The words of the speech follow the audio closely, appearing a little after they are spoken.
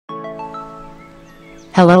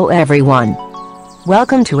Hello everyone.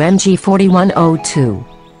 Welcome to MG4102.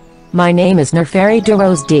 My name is Nerferi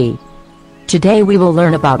DeRose D. Today we will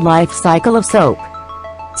learn about life cycle of soap.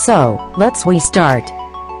 So, we start.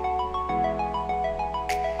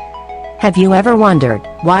 Have you ever wondered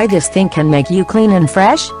why this thing can make you clean and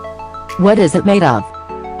fresh? What is it made of?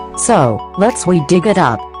 So, we dig it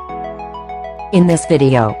up. In this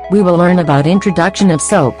video, we will learn about introduction of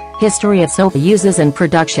soap, history of soap uses and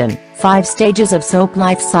production, 5 stages of soap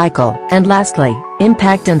life cycle, and lastly,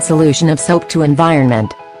 impact and solution of soap to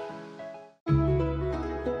environment.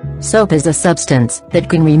 Soap is a substance that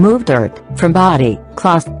can remove dirt from body,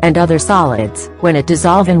 cloth, and other solids when it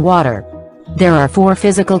dissolves in water. There are 4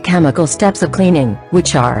 physical chemical steps of cleaning,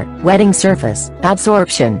 which are wetting surface,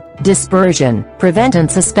 absorption, dispersion, prevent and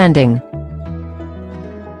suspending.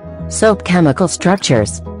 Soap chemical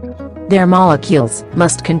structures. Their molecules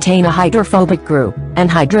must contain a hydrophobic group and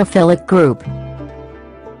hydrophilic group.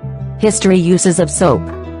 History uses of soap.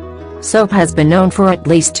 Soap has been known for at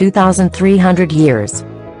least 2,300 years.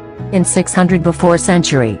 In 600 before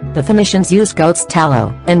century, the Phoenicians used goat's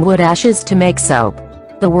tallow and wood ashes to make soap.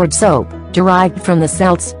 The word soap derived from the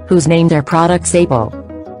Celts, whose named their product sapo.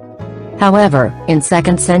 However, in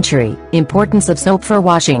 2nd century, importance of soap for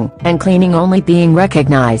washing and cleaning only being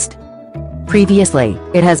recognized. Previously,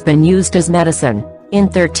 it has been used as medicine. In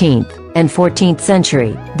 13th and 14th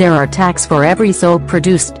century, there are tax for every soap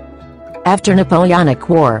produced. After Napoleonic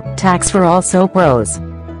War, tax for all soap rose.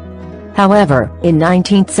 However, in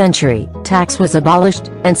 19th century, tax was abolished,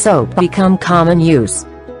 and soap became common use.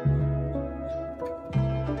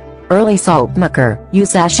 Early soap maker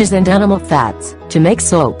use ashes and animal fats to make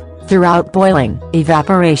soap, throughout boiling,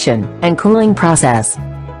 evaporation, and cooling process.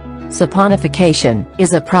 Saponification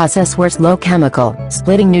is a process where slow chemical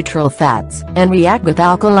splitting neutral fats and react with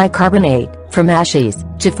alkali carbonate from ashes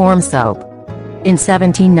to form soap. In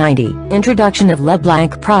 1790, introduction of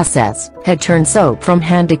Leblanc process had turned soap from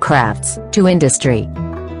handicrafts to industry.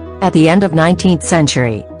 At the end of 19th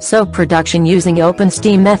century, soap production using open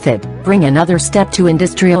steam method bring another step to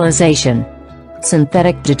industrialization.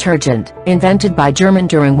 Synthetic detergent, invented by German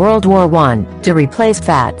during World War I, to replace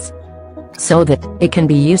fats, so that it can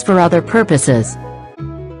be used for other purposes.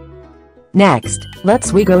 Next,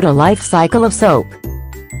 we go to life cycle of soap.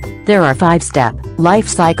 There are 5-step life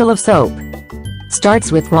cycle of soap.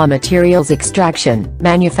 Starts with raw materials extraction,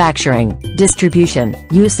 manufacturing, distribution,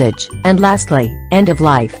 usage, and lastly, end of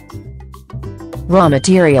life. Raw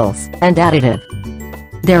materials and additive.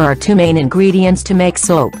 There are 2 main ingredients to make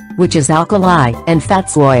soap, which is alkali and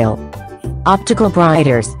fats oil. Optical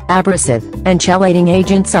brighters, abrasive, and chelating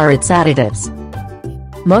agents are its additives.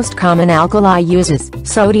 Most common alkali uses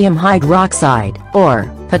sodium hydroxide or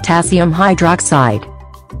potassium hydroxide.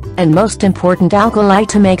 And most important alkali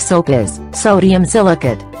to make soap is sodium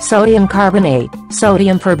silicate, sodium carbonate,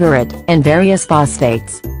 sodium perborate, and various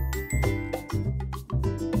phosphates.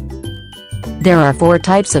 There are 4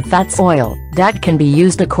 types of fats oil that can be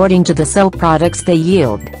used according to the soap products they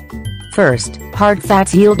yield. First, hard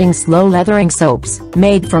fats yielding slow leathering soaps,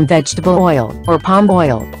 made from vegetable oil or palm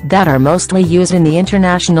oil, that are mostly used in the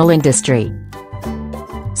international industry.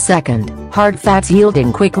 Second, hard fats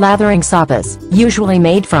yielding quick lathering soaps, usually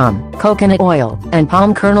made from coconut oil and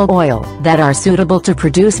palm kernel oil, that are suitable to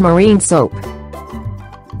produce marine soap.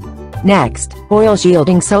 Next, oils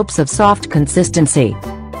yielding soaps of soft consistency,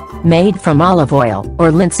 made from olive oil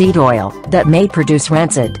or linseed oil, that may produce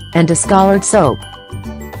rancid and discolored soap.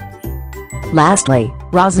 Lastly,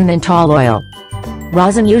 rosin and tall oil.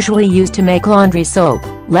 Rosin usually used to make laundry soap,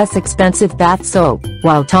 less expensive bath soap,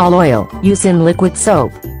 while tall oil used in liquid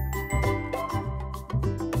soap.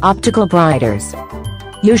 Optical brighters.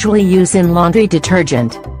 Usually used in laundry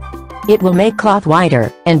detergent. It will make cloth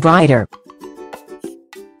whiter and brighter.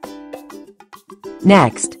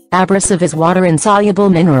 Next, abrasive is water-insoluble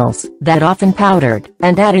minerals that often powdered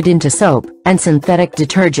and added into soap and synthetic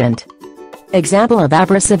detergent. Example of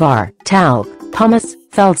abrasive are talc, pumice,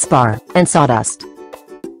 feldspar, and sawdust.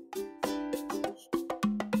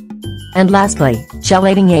 And lastly,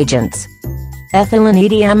 chelating agents. Ethylene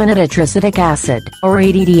diaminate acid, or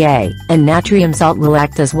EDTA, and natrium salt will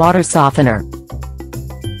act as water softener.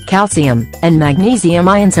 Calcium and magnesium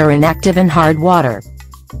ions are inactive in hard water.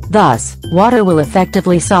 Thus, water will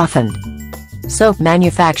effectively soften. Soap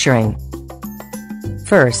manufacturing.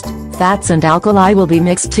 First, fats and alkali will be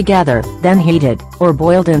mixed together, then heated, or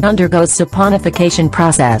boiled and undergoes saponification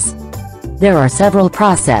process. There are several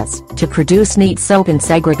processes to produce neat soap and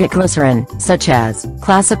segregate glycerin, such as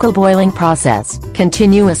classical boiling process,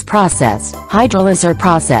 continuous process, hydrolyzer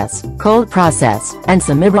process, cold process, and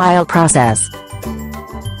semibrial process.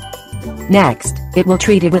 Next, it will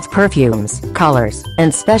treat it with perfumes, colors,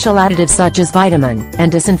 and special additives such as vitamin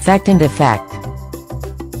and disinfectant effect.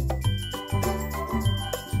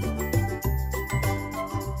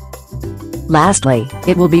 Lastly,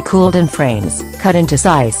 it will be cooled in frames, cut into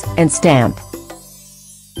size, and stamped.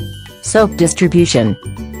 Soap distribution.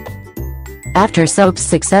 After soaps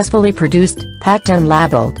successfully produced, packed and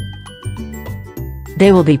labeled,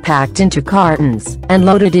 they will be packed into cartons and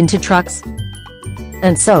loaded into trucks,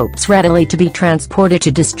 and soaps readily to be transported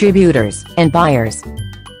to distributors and buyers.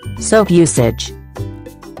 Soap usage.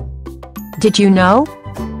 Did you know?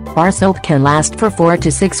 Bar soap can last for 4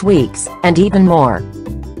 to 6 weeks, and even more,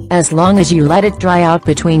 as long as you let it dry out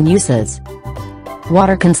between uses.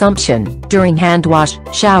 Water consumption, during hand wash,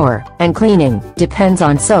 shower, and cleaning, depends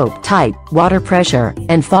on soap type, water pressure,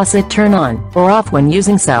 and faucet turn on or off when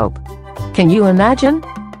using soap. Can you imagine?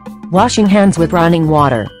 Washing hands with running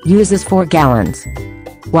water uses 4 gallons.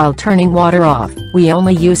 While turning water off, we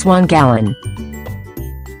only use 1 gallon.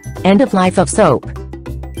 End of life of soap.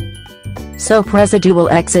 Soap residue will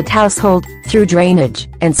exit household through drainage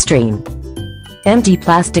and stream. Empty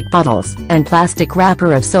plastic bottles and plastic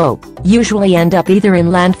wrapper of soap usually end up either in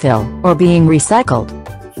landfill or being recycled.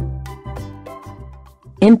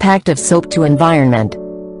 Impact of soap to environment.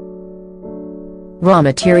 Raw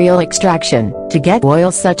material extraction to get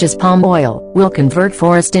oils such as palm oil will convert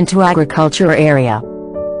forest into agriculture area.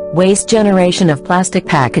 Waste generation of plastic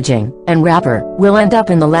packaging and wrapper will end up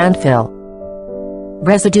in the landfill.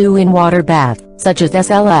 Residue in water bath, such as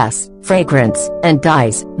SLS, fragrance, and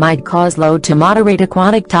dyes, might cause low to moderate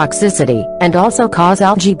aquatic toxicity, and also cause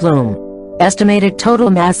algae bloom. Estimated total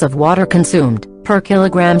mass of water consumed, per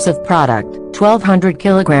kilograms of product, 1,200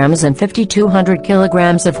 kilograms and 5,200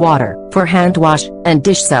 kilograms of water, for hand wash, and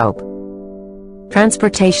dish soap.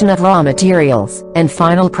 Transportation of raw materials, and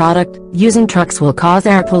final product, using trucks will cause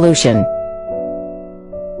air pollution.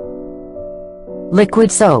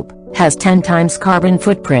 Liquid soap has 10 times carbon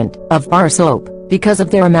footprint of bar soap because of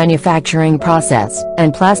their manufacturing process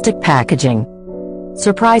and plastic packaging.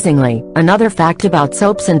 Surprisingly, another fact about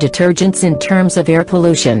soaps and detergents in terms of air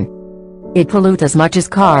pollution. It pollutes as much as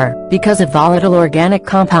car because of volatile organic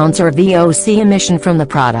compounds or VOC emission from the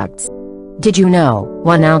products. Did you know,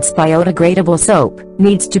 1 ounce biodegradable soap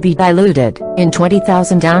needs to be diluted in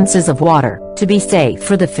 20,000 ounces of water to be safe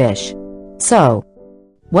for the fish? So,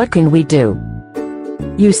 what can we do?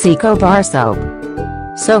 Use Eco Bar Soap.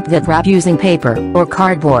 Soap that wrap using paper or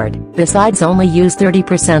cardboard, besides only use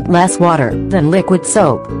 30% less water than liquid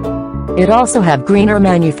soap. It also have greener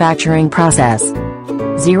manufacturing process.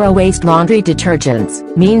 Zero waste laundry detergents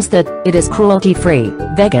means that it is cruelty-free,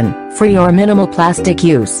 vegan-free or minimal plastic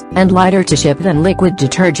use, and lighter to ship than liquid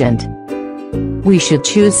detergent. We should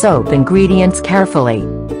choose soap ingredients carefully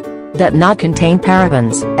that not contain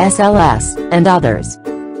parabens, SLS, and others.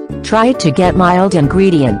 Try to get mild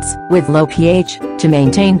ingredients with low pH to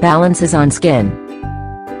maintain balances on skin.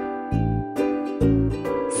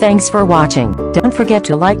 Thanks for watching. Don't forget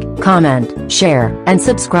to like, comment, share, and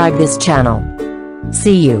subscribe this channel.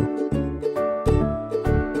 See you.